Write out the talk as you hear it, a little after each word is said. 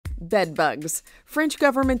Bedbugs. French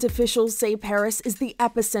government officials say Paris is the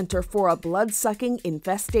epicenter for a blood-sucking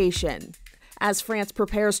infestation. As France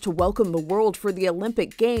prepares to welcome the world for the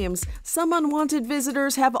Olympic Games, some unwanted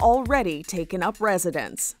visitors have already taken up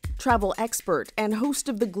residence. Travel expert and host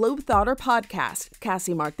of the Globetrotter podcast,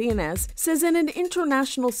 Cassy Martinez, says in an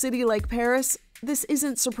international city like Paris, this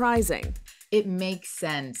isn't surprising. It makes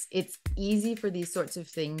sense. It's easy for these sorts of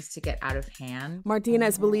things to get out of hand.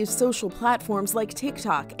 Martinez believes social platforms like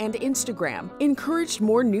TikTok and Instagram encouraged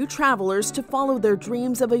more new travelers to follow their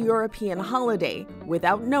dreams of a European holiday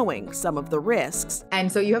without knowing some of the risks.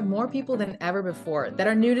 And so you have more people than ever before that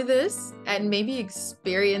are new to this and maybe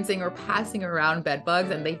experiencing or passing around bed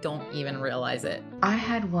bugs and they don't even realize it. I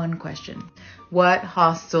had one question. What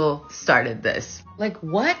hostel started this? Like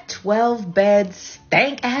what 12-bed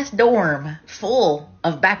stank-ass dorm full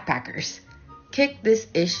of backpackers kicked this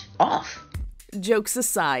ish off? Jokes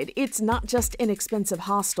aside, it's not just inexpensive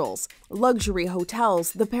hostels. Luxury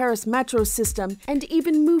hotels, the Paris metro system, and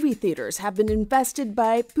even movie theaters have been infested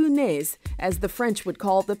by punaises, as the French would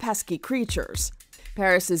call the pesky creatures.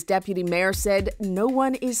 Paris's deputy mayor said no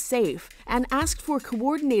one is safe and asked for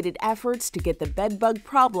coordinated efforts to get the bedbug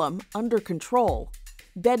problem under control.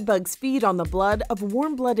 Bedbugs feed on the blood of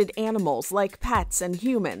warm-blooded animals like pets and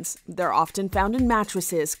humans. They're often found in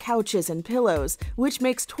mattresses, couches, and pillows, which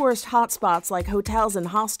makes tourist hotspots like hotels and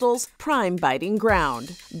hostels prime biting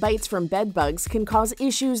ground. Bites from bedbugs can cause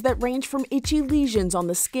issues that range from itchy lesions on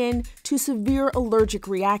the skin to severe allergic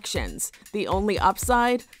reactions. The only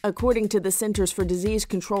upside? According to the Centers for Disease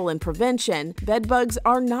Control and Prevention, bedbugs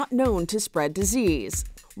are not known to spread disease.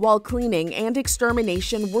 While cleaning and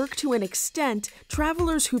extermination work to an extent,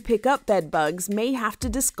 travelers who pick up bed bugs may have to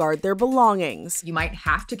discard their belongings. You might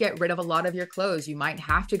have to get rid of a lot of your clothes. You might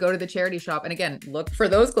have to go to the charity shop and again, look for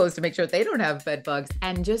those clothes to make sure they don't have bed bugs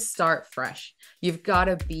and just start fresh. You've got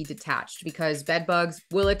to be detached because bed bugs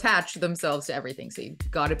will attach themselves to everything. So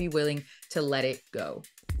you've got to be willing to let it go.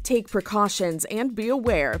 Take precautions and be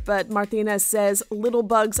aware, but Martinez says little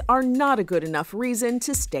bugs are not a good enough reason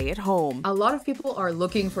to stay at home. A lot of people are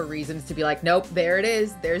looking for reasons to be like, nope, there it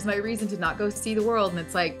is. There's my reason to not go see the world. And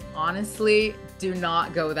it's like, honestly, do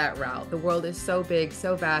not go that route. The world is so big,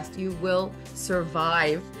 so vast. You will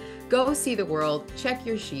survive. Go see the world, check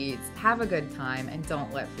your sheets, have a good time, and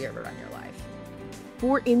don't let fear run your life.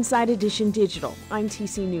 For Inside Edition Digital, I'm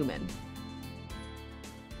TC Newman.